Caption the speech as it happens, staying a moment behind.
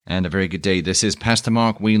And a very good day. This is Pastor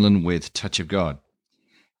Mark Whelan with Touch of God.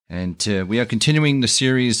 And we are continuing the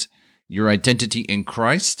series, Your Identity in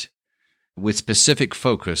Christ, with specific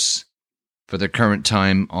focus for the current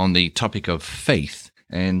time on the topic of faith.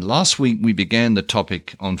 And last week we began the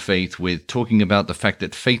topic on faith with talking about the fact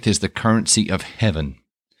that faith is the currency of heaven.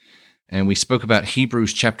 And we spoke about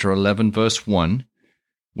Hebrews chapter 11, verse 1,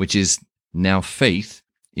 which is, now faith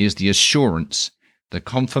is the assurance, the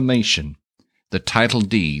confirmation, the title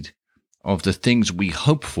deed of the things we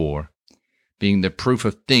hope for, being the proof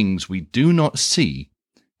of things we do not see,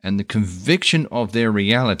 and the conviction of their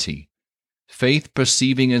reality, faith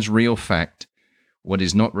perceiving as real fact what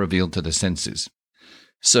is not revealed to the senses.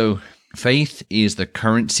 So, faith is the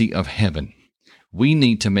currency of heaven. We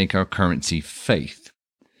need to make our currency faith,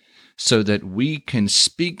 so that we can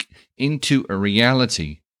speak into a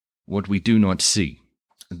reality what we do not see.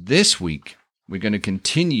 This week, we're going to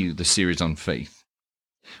continue the series on faith.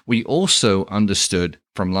 We also understood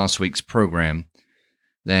from last week's program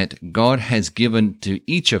that God has given to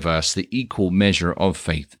each of us the equal measure of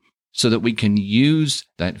faith so that we can use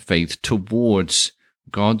that faith towards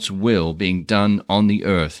God's will being done on the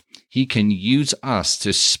earth. He can use us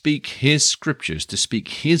to speak His scriptures, to speak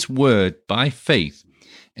His word by faith,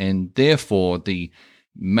 and therefore the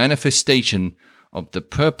manifestation of the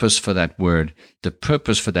purpose for that word, the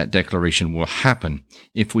purpose for that declaration will happen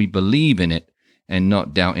if we believe in it and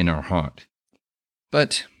not doubt in our heart.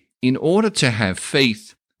 But in order to have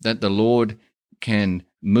faith that the Lord can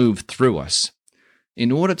move through us,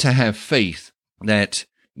 in order to have faith that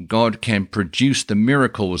God can produce the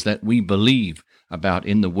miracles that we believe about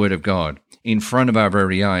in the Word of God in front of our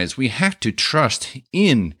very eyes, we have to trust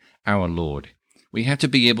in our Lord. We have to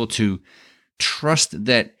be able to trust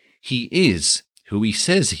that He is who He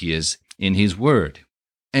says He is in His Word.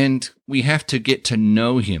 And we have to get to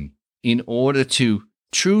know Him in order to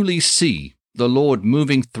truly see the Lord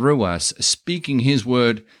moving through us, speaking His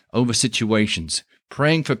Word over situations,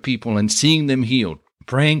 praying for people and seeing them healed,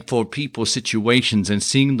 praying for people's situations and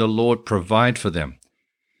seeing the Lord provide for them.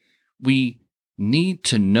 We need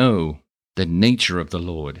to know the nature of the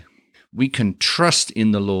Lord. We can trust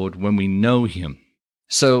in the Lord when we know Him.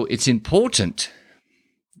 So it's important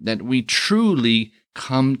that we truly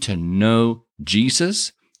come to know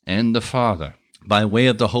Jesus and the Father by way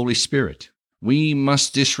of the Holy Spirit. We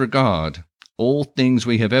must disregard all things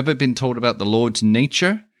we have ever been told about the Lord's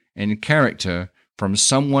nature and character from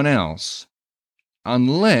someone else,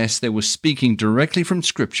 unless they were speaking directly from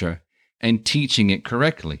Scripture and teaching it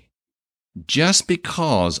correctly. Just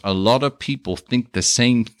because a lot of people think the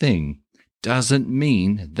same thing doesn't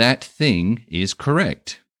mean that thing is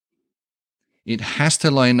correct. It has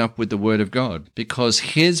to line up with the Word of God, because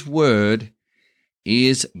His Word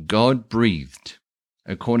is God-breathed.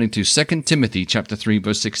 According to 2 Timothy chapter 3,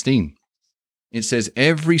 verse 16, it says,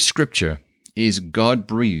 every Scripture is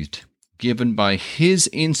God-breathed, given by His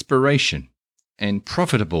inspiration, and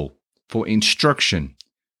profitable for instruction,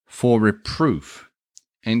 for reproof,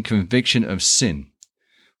 and conviction of sin,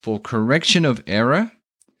 for correction of error,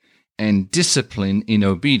 and discipline in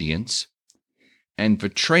obedience, and for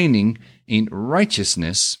training in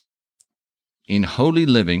righteousness, in holy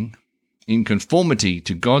living, in conformity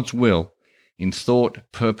to God's will, in thought,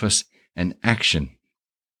 purpose, and action.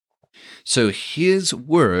 So His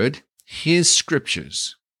Word, His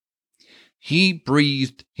Scriptures, He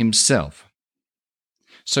breathed Himself.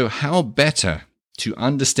 So how better to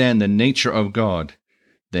understand the nature of God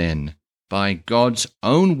than by God's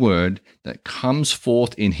own Word that comes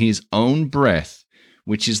forth in His own breath,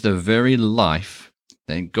 which is the very life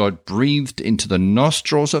that God breathed into the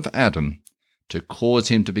nostrils of Adam to cause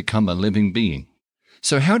him to become a living being.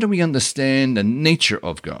 So how do we understand the nature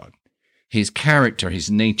of God, His character, His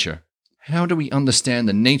nature? How do we understand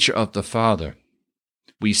the nature of the Father?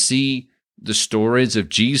 We see the stories of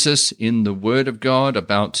Jesus in the Word of God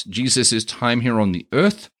about Jesus' time here on the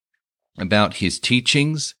earth, about His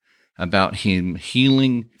teachings, about Him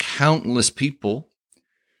healing countless people,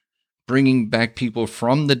 bringing back people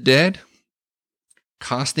from the dead,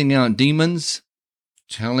 casting out demons,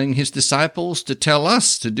 telling His disciples to tell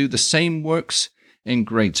us to do the same works and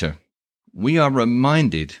greater. We are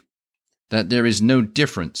reminded that there is no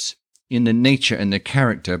difference in the nature and the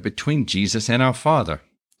character between Jesus and our Father.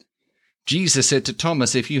 Jesus said to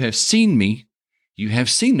Thomas, if you have seen me, you have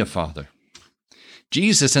seen the Father.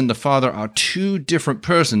 Jesus and the Father are two different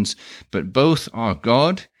persons, but both are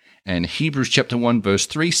God. And Hebrews chapter 1 verse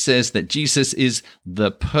 3 says that Jesus is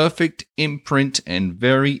the perfect imprint and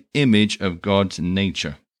very image of God's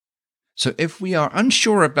nature. So if we are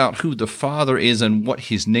unsure about who the Father is and what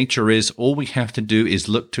his nature is, all we have to do is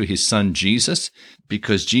look to his Son Jesus,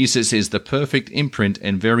 because Jesus is the perfect imprint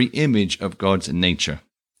and very image of God's nature.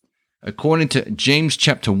 According to James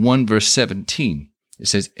chapter 1, verse 17, it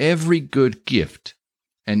says, "Every good gift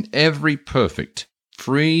and every perfect,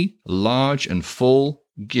 free, large, and full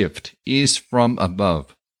gift is from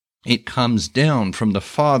above. It comes down from the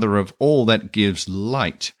Father of all that gives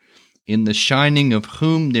light, in the shining of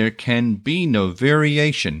whom there can be no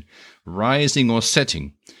variation, rising or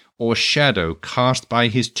setting, or shadow cast by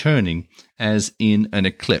his turning, as in an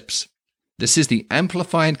eclipse." This is the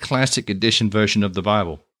Amplified Classic Edition version of the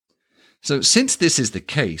Bible. So since this is the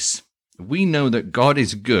case, we know that God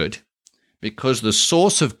is good because the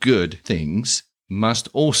source of good things must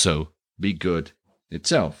also be good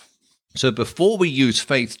itself. So before we use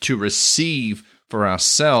faith to receive for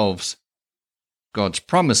ourselves God's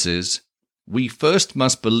promises, we first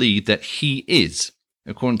must believe that he is,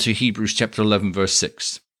 according to Hebrews chapter 11, verse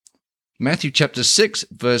 6. Matthew chapter 6,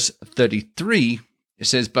 verse 33, it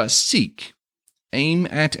says, "But seek, aim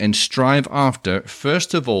at, and strive after,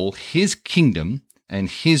 first of all, his kingdom and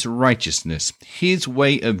his righteousness, his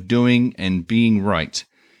way of doing and being right.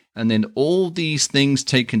 And then all these things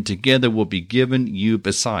taken together will be given you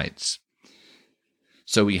besides."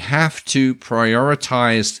 So we have to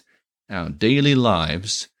prioritize our daily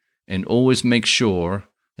lives and always make sure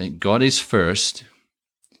that God is first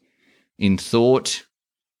in thought,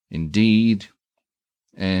 in deed,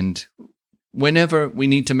 and whenever we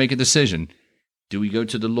need to make a decision. Do we go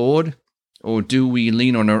to the Lord, or do we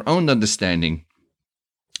lean on our own understanding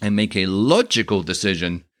and make a logical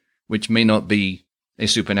decision, which may not be a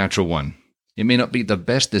supernatural one? It may not be the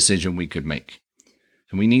best decision we could make.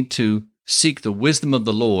 And we need to seek the wisdom of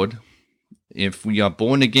the Lord. If we are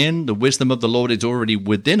born again, the wisdom of the Lord is already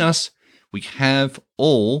within us. We have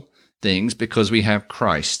all things because we have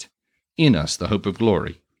Christ in us, the hope of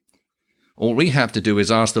glory. All we have to do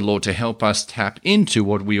is ask the Lord to help us tap into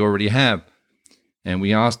what we already have. And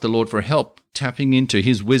we ask the Lord for help tapping into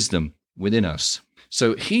his wisdom within us.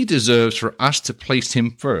 So he deserves for us to place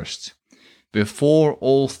him first, before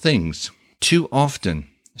all things. Too often,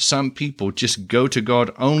 some people just go to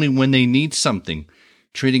God only when they need something,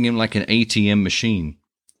 treating him like an ATM machine.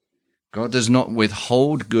 God does not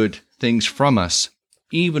withhold good things from us,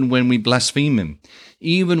 even when we blaspheme him,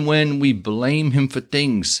 even when we blame him for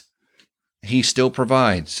things. He still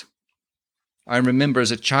provides. I remember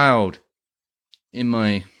as a child, in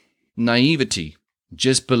my naivety,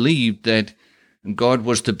 just believed that God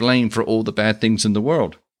was to blame for all the bad things in the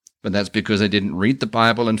world. But that's because I didn't read the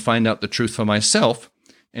Bible and find out the truth for myself,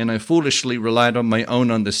 and I foolishly relied on my own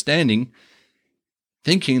understanding,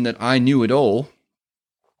 thinking that I knew it all,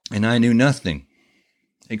 and I knew nothing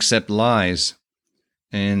except lies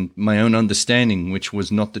and my own understanding, which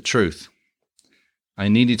was not the truth. I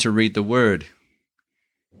needed to read the Word,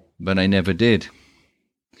 but I never did.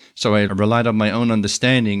 So I relied on my own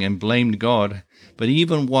understanding and blamed God. But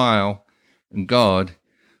even while God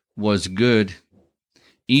was good,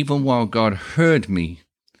 even while God heard me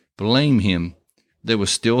blame him, there was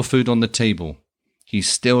still food on the table. He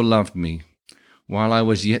still loved me. While I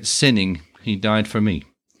was yet sinning, he died for me.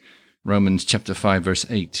 Romans chapter 5, verse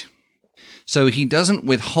 8. So he doesn't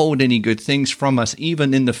withhold any good things from us,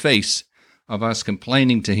 even in the face of us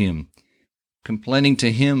complaining to him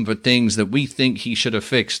for things that we think he should have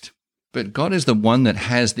fixed. But God is the one that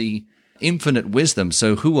has the infinite wisdom.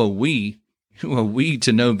 So who are we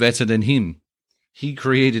to know better than him? He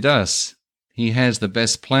created us. He has the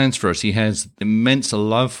best plans for us. He has immense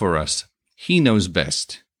love for us. He knows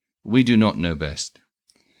best. We do not know best.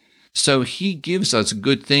 So he gives us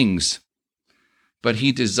good things, but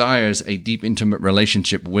he desires a deep, intimate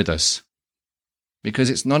relationship with us.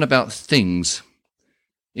 Because it's not about things.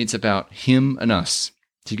 It's about him and us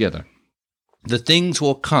together. The things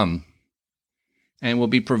will come and will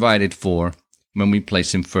be provided for when we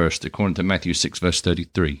place him first, according to Matthew 6, verse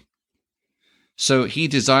 33. So he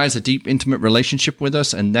desires a deep, intimate relationship with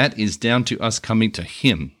us, and that is down to us coming to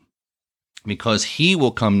him, because he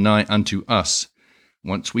will come nigh unto us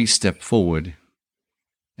once we step forward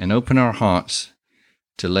and open our hearts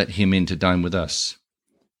to let him in to dine with us.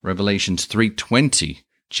 Revelations 3:20,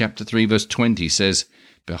 chapter 3, verse 20 says,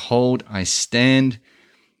 "Behold, I stand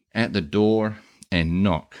at the door and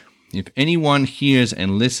knock. If anyone hears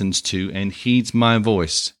and listens to and heeds my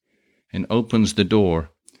voice and opens the door,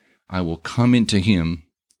 I will come into him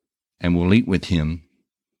and will eat with him,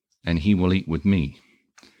 and he will eat with me."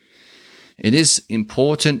 It is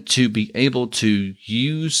important to be able to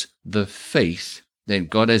use the faith that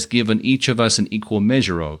God has given each of us an equal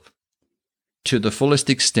measure of to the fullest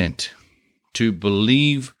extent, to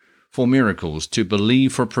believe for miracles, to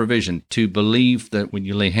believe for provision, to believe that when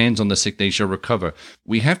you lay hands on the sick, they shall recover.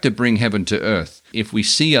 We have to bring heaven to earth. If we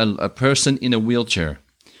see a person in a wheelchair,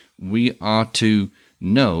 we are to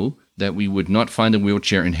know that we would not find a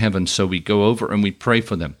wheelchair in heaven, so we go over and we pray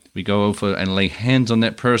for them. We go over and lay hands on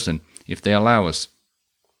that person if they allow us.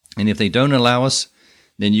 And if they don't allow us,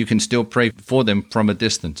 then you can still pray for them from a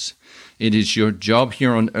distance. It is your job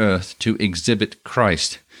here on earth to exhibit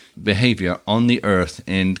Christ behavior on the earth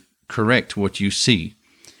and correct what you see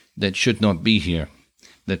that should not be here.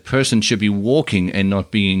 That person should be walking and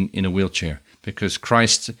not being in a wheelchair, because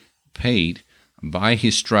Christ paid. By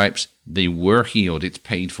his stripes they were healed. It's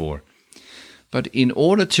paid for. But in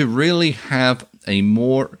order to really have a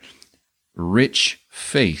more rich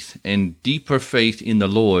faith and deeper faith in the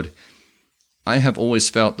Lord, I have always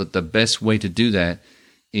felt that the best way to do that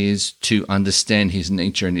is to understand his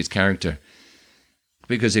nature and his character.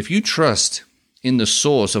 Because if you trust in the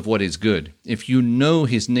source of what is good, if you know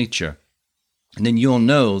his nature, then you'll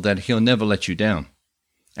know that he'll never let you down.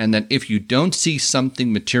 And that if you don't see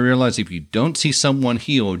something materialize, if you don't see someone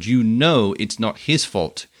healed, you know it's not his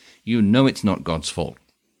fault. You know it's not God's fault.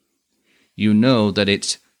 You know that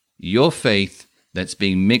it's your faith that's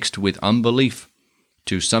being mixed with unbelief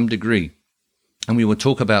to some degree. And we will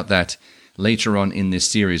talk about that later on in this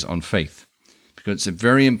series on faith, because it's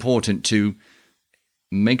very important to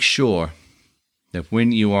make sure that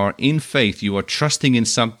when you are in faith, you are trusting in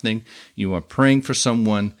something, you are praying for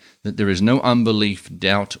someone, that there is no unbelief,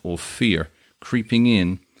 doubt, or fear creeping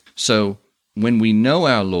in. So when we know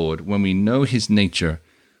our Lord, when we know his nature,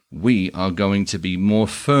 we are going to be more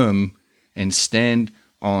firm and stand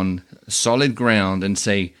on solid ground and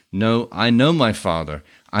say, no, I know my Father.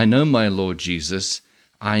 I know my Lord Jesus.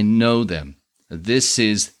 I know them. This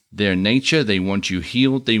is their nature. They want you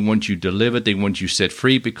healed. They want you delivered. They want you set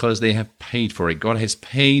free because they have paid for it. God has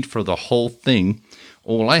paid for the whole thing.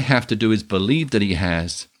 All I have to do is believe that he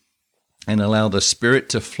has and allow the Spirit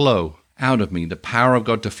to flow out of me, the power of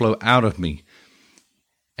God to flow out of me,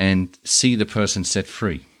 and see the person set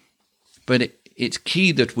free. But it's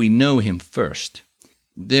key that we know him first.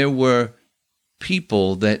 There were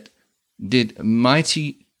people that did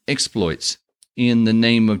mighty exploits in the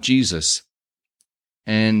name of Jesus.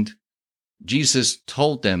 And Jesus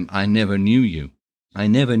told them, I never knew you. I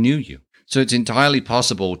never knew you. So it's entirely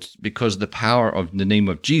possible, because of the power of the name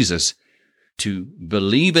of Jesus, to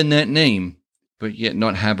believe in that name, but yet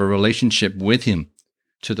not have a relationship with him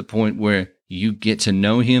to the point where you get to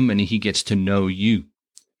know him and he gets to know you.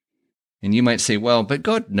 And you might say, well, but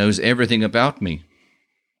God knows everything about me.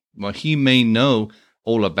 Well, he may know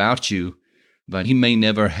all about you, but he may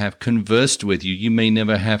never have conversed with you. You may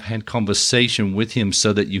never have had conversation with him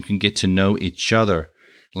so that you can get to know each other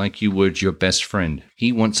like you would your best friend.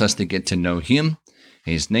 He wants us to get to know him,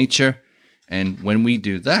 his nature, and when we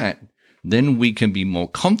do that, then we can be more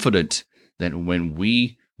confident that when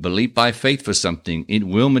we believe by faith for something, it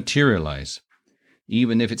will materialize.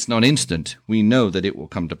 Even if it's not instant, we know that it will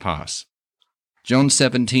come to pass. John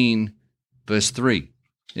 17, verse 3,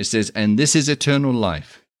 it says, and this is eternal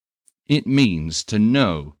life. It means to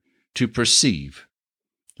know, to perceive,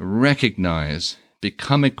 recognize,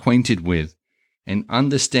 become acquainted with, and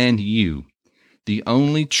understand you, the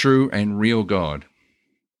only true and real God,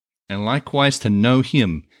 and likewise to know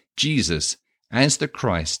him, Jesus, as the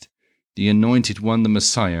Christ, the Anointed One, the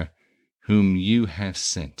Messiah, whom you have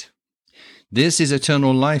sent. This is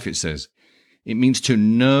eternal life, it says. It means to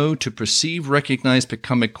know, to perceive, recognize,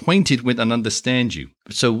 become acquainted with, and understand you.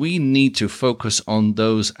 So we need to focus on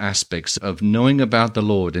those aspects of knowing about the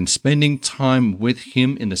Lord and spending time with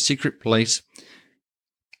him in the secret place,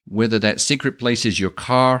 whether that secret place is your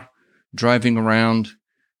car, driving around,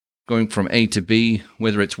 going from A to B,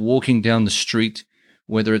 whether it's walking down the street,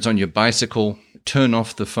 whether it's on your bicycle. Turn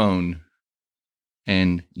off the phone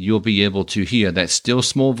and you'll be able to hear that still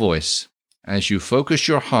small voice as you focus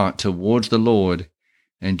your heart towards the Lord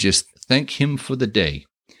and just thank him for the day.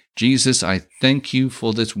 Jesus, I thank you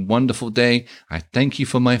for this wonderful day. I thank you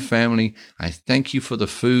for my family. I thank you for the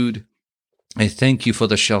food. I thank you for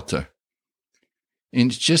the shelter. And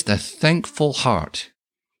it's just a thankful heart.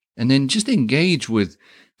 And then just engage with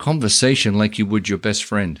conversation like you would your best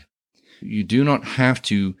friend. You do not have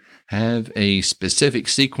to have a specific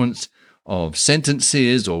sequence of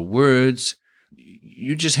sentences or words.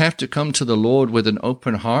 You just have to come to the Lord with an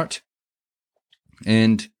open heart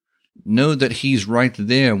and know that he's right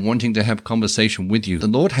there wanting to have conversation with you. The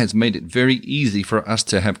Lord has made it very easy for us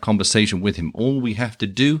to have conversation with him. All we have to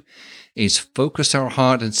do is focus our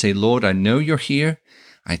heart and say, Lord, I know you're here.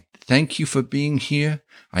 I thank you for being here.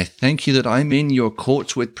 I thank you that I'm in your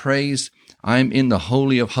courts with praise. I'm in the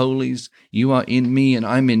Holy of Holies. You are in me and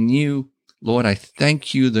I'm in you. Lord, I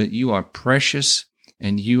thank you that you are precious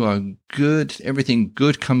and you are good. Everything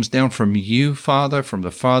good comes down from you, Father, from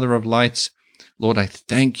the Father of lights. Lord, I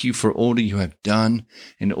thank you for all that you have done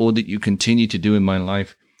and all that you continue to do in my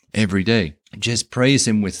life every day. Just praise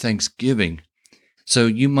him with thanksgiving. So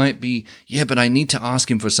you might be, but I need to ask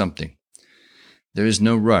him for something. There is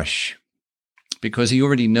no rush because he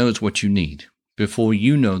already knows what you need before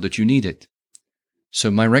you know that you need it. So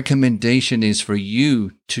my recommendation is for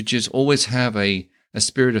you to just always have a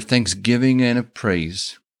spirit of thanksgiving and of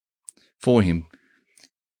praise for him.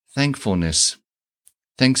 Thankfulness,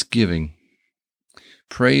 thanksgiving,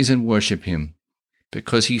 praise and worship him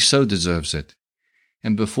because he so deserves it.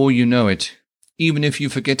 And before you know it, even if you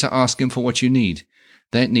forget to ask him for what you need,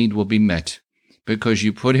 that need will be met because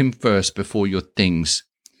you put him first before your things.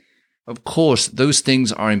 Of course, those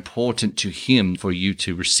things are important to him for you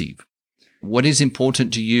to receive. What is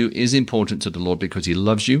important to you is important to the Lord because he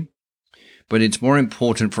loves you, but it's more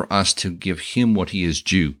important for us to give him what he is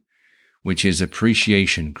due, which is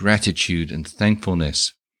appreciation, gratitude, and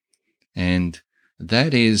thankfulness. And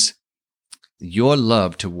that is your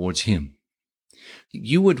love towards him.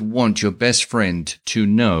 You would want your best friend to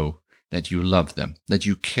know that you love them, that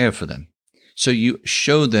you care for them. So you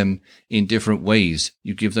show them in different ways.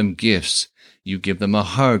 You give them gifts. You give them a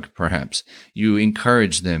hug, perhaps. You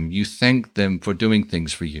encourage them. You thank them for doing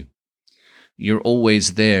things for you. You're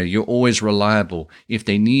always there. You're always reliable. If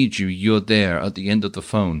they need you, you're there at the end of the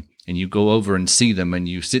phone. And you go over and see them and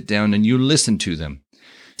you sit down and you listen to them.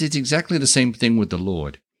 It's exactly the same thing with the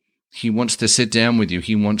Lord. He wants to sit down with you.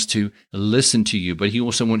 He wants to listen to you, but he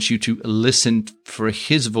also wants you to listen for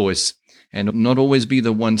his voice and not always be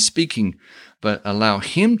the one speaking, but allow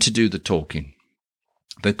him to do the talking.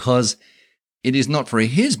 Because it is not for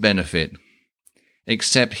his benefit,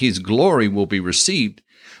 except his glory will be received,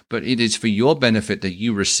 but it is for your benefit that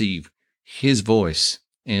you receive his voice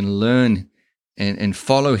and learn and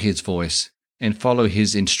follow his voice and follow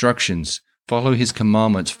his instructions, follow his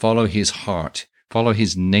commandments, follow his heart, follow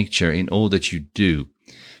his nature in all that you do.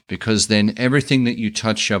 Because then everything that you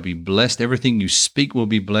touch shall be blessed, everything you speak will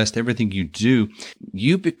be blessed, everything you do,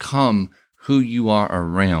 you become who you are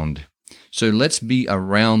around. So let's be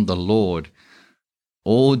around the Lord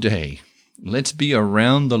all day. Let's be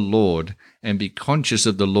around the Lord and be conscious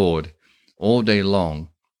of the Lord all day long,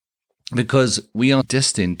 because we are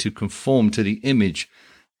destined to conform to the image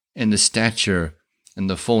and the stature and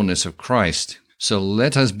the fullness of Christ. So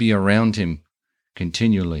let us be around him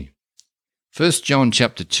continually. 1 John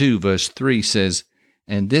chapter 2 verse 3 says,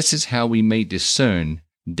 "And this is how we may discern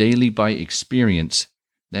daily by experience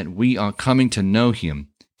that we are coming to know him,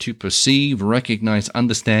 to perceive, recognize,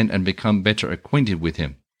 understand, and become better acquainted with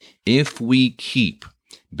him. If we keep,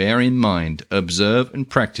 bear in mind, observe, and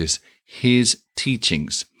practice his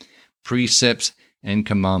teachings, precepts, and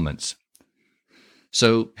commandments."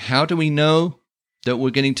 So how do we know that we're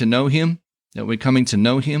getting to know him, that we're coming to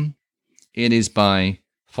know him? It is by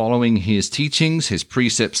following his teachings, his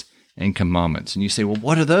precepts, and commandments. And you say, well,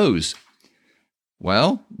 what are those?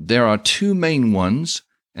 Well, there are two main ones,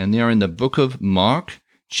 and they are in the book of Mark,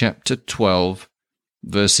 chapter 12,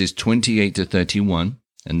 verses 28 to 31.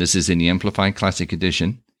 And this is in the Amplified Classic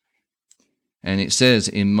Edition. And it says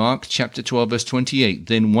in Mark chapter 12, verse 28,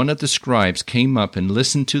 "Then one of the scribes came up and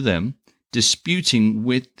listened to them, disputing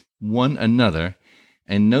with one another,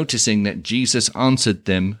 and noticing that Jesus answered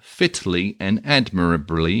them fitly and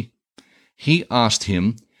admirably, he asked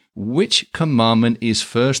him, which commandment is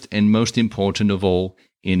first and most important of all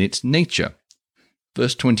in its nature?"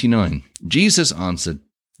 Verse 29, Jesus answered,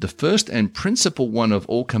 "The first and principal one of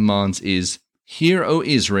all commands is, Hear, O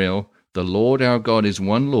Israel, the Lord our God is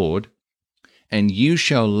one Lord, and you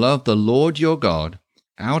shall love the Lord your God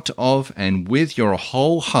out of and with your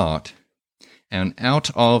whole heart, and out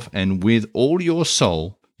of and with all your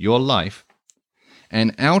soul, your life,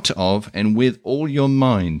 and out of and with all your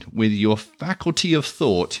mind, with your faculty of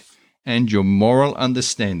thought and your moral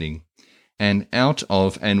understanding, and out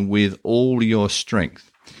of and with all your strength.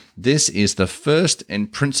 This is the first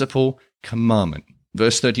and principal commandment."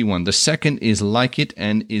 Verse 31, "The second is like it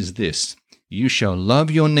and is this, you shall love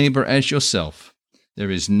your neighbor as yourself. There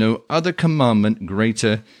is no other commandment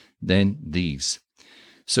greater than these."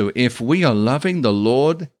 So if we are loving the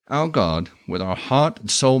Lord our God with our heart,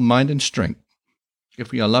 soul, mind, and strength,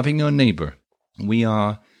 if we are loving our neighbor, we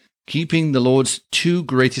are keeping the Lord's two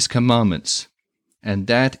greatest commandments, and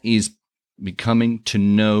that is becoming to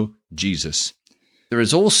know Jesus. There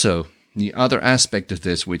is also the other aspect of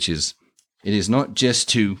this, which is, it is not just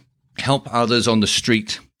to help others on the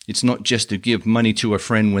street It's not just to give money to a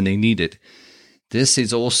friend when they need it. This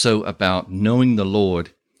is also about knowing the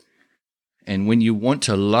Lord. And when you want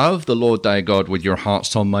to love the Lord thy God with your heart,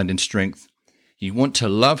 soul, mind, and strength, you want to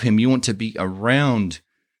love him, you want to be around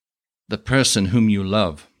the person whom you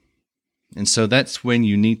love. And so that's when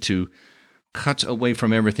you need to cut away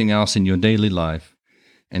from everything else in your daily life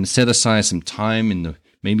and set aside some time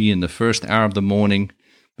maybe in the first hour of the morning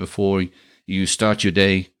before you start your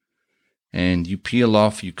day, and you peel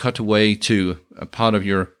off, you cut away to a part of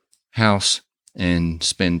your house and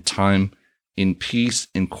spend time in peace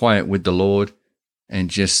and quiet with the Lord, and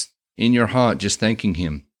just in your heart, just thanking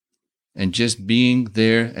him and just being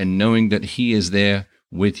there and knowing that he is there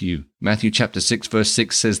with you. Matthew chapter 6, verse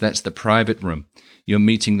 6 says that's the private room. You're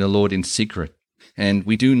meeting the Lord in secret. And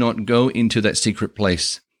we do not go into that secret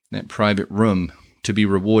place, that private room, to be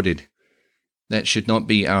rewarded. That should not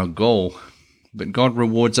be our goal, but God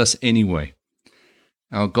rewards us anyway.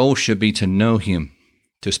 Our goal should be to know him,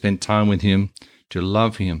 to spend time with him, to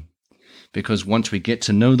love him. Because once we get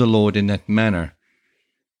to know the Lord in that manner,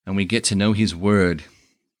 and we get to know his word,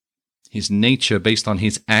 his nature based on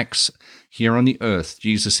his acts here on the earth,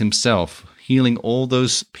 Jesus himself, healing all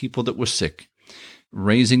those people that were sick,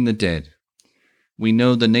 raising the dead. We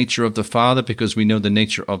know the nature of the Father because we know the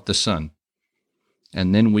nature of the Son.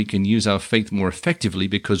 And then we can use our faith more effectively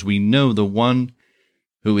because we know the one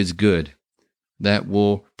who is good, that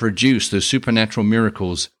will produce the supernatural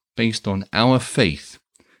miracles based on our faith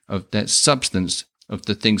of that substance of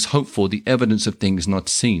the things hoped for, the evidence of things not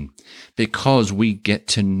seen, because we get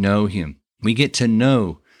to know him. We get to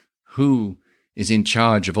know who is in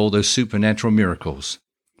charge of all those supernatural miracles.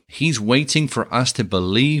 He's waiting for us to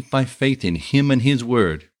believe by faith in him and his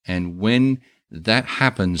word. And when that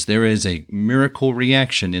happens, there is a miracle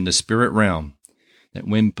reaction in the spirit realm. That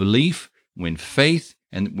when belief, when faith,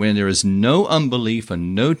 and when there is no unbelief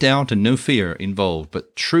and no doubt and no fear involved,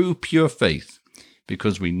 but true, pure faith,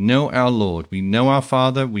 because we know our Lord, we know our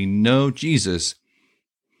Father, we know Jesus,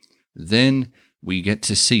 then we get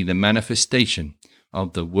to see the manifestation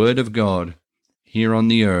of the Word of God here on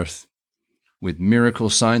the earth with miracle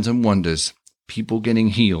signs and wonders, people getting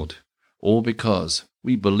healed, all because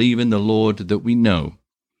we believe in the Lord, that we know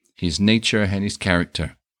his nature and his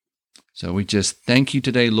character. So we just thank you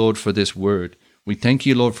today, Lord, for this word. We thank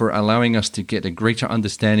you, Lord, for allowing us to get a greater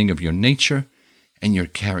understanding of your nature and your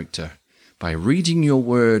character by reading your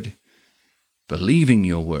word, believing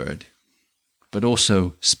your word, but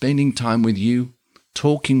also spending time with you,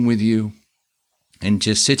 talking with you, and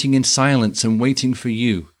just sitting in silence and waiting for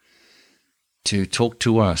you to talk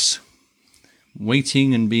to us,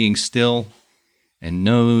 waiting and being still and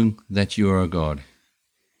knowing that you are God.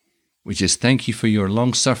 We just thank you for your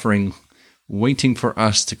long-suffering, waiting for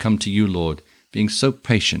us to come to you, Lord, being so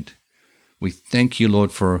patient. We thank you,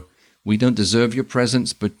 Lord, for we don't deserve your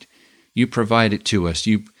presence, but you provide it to us.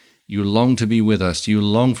 You long to be with us. You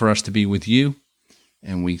long for us to be with you,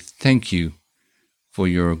 and we thank you for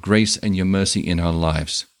your grace and your mercy in our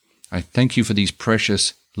lives. I thank you for these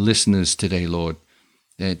precious listeners today, Lord,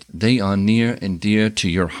 that they are near and dear to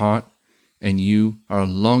your heart, and you are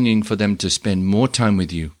longing for them to spend more time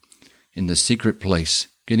with you in the secret place,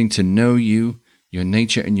 getting to know you, your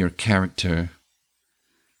nature and your character.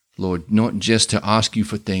 Lord, not just to ask you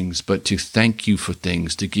for things, but to thank you for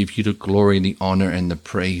things, to give you the glory and the honor and the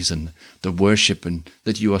praise and the worship, and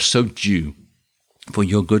that you are so due for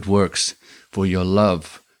your good works, for your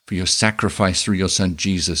love, for your sacrifice through your Son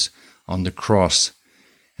Jesus on the cross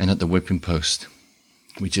and at the whipping post.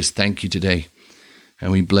 We just thank you today,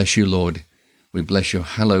 and we bless you, Lord. We bless your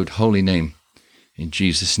hallowed holy name. In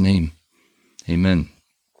Jesus' name, amen.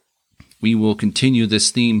 We will continue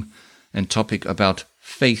this theme and topic about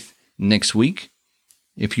faith next week.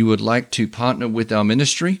 If you would like to partner with our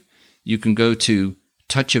ministry, you can go to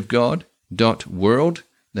touchofgod.world.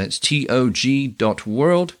 That's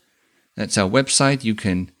TOG.world. That's our website. You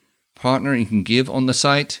can partner, you can give on the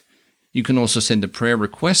site. You can also send a prayer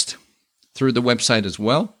request through the website as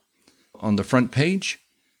well on the front page.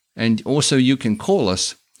 And also you can call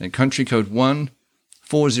us at country code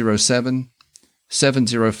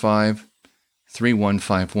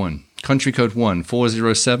 1-407-705-3151. Country code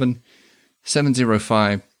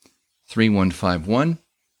 1-407-705-3151.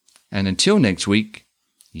 And until next week,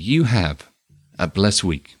 you have a blessed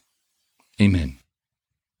week. Amen.